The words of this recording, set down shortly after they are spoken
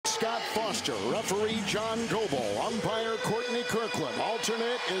Foster, referee John Goebel, umpire Courtney Kirkland,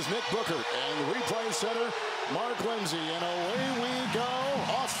 alternate is Nick Bookert, and replay center Mark Lindsay. And away we go,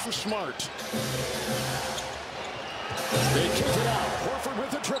 off for Smart. They kick it out. Horford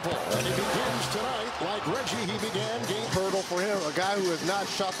with the triple, and he begins tonight like Reggie. He began game hurdle for him. A guy who has not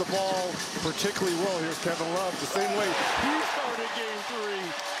shot the ball particularly well. Here's Kevin Love, the same way he started game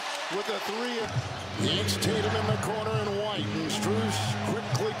 3 with a 3. It's Tatum in the corner and White, and Strus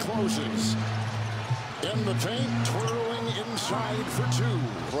quickly closes. In the paint, twirling inside for 2.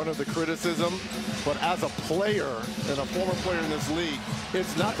 One of the criticism, but as a player and a former player in this league,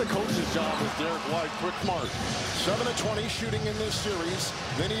 it's not the coach's job as Derek White. Quick Smart. 7 of 20 shooting in this series.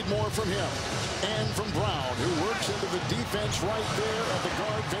 They need more from him. And from Brown, who works into the defense right there at the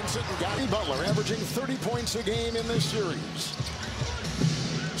guard, Vincent, and Gary Butler, averaging 30 points a game in this series.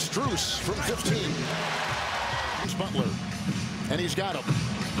 Strus from 15. Here's Butler. And he's got him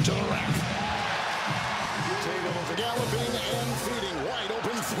to the rack. Tatum galloping and feeding. White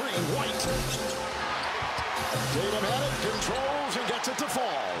open 3. White. Tatum had it, controls, and gets it to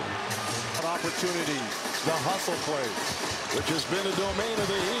fall. An opportunity, the hustle play, which has been a domain of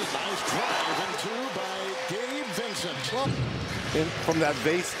the Heat. Nice drive into by Gabe Vincent. From that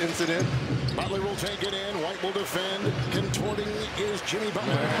base incident. Butler will take it in. White will defend. Contorting is Jimmy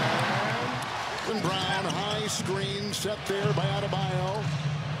Butler. And Brown, high screen set there by Adebayo.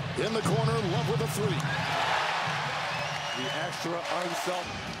 In the corner, Love with a 3. The extra unself.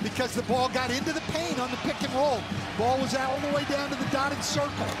 Because the ball got into the paint on the pick and roll. Ball was out all the way down to the dotted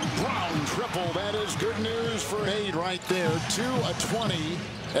circle. Brown triple. That is good news for Aid right there. 2 of 20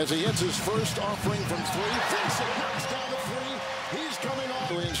 as he hits his first offering from 3. Vincent knocks down the 3. He's coming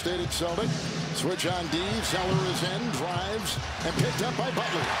on. Reinstated Celtic. Switch on D. Zeller is in. Drives and picked up by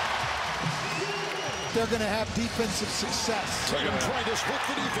Butler. They're going to have defensive success. Tatum trying to split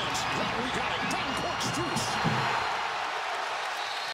the defense. We got it.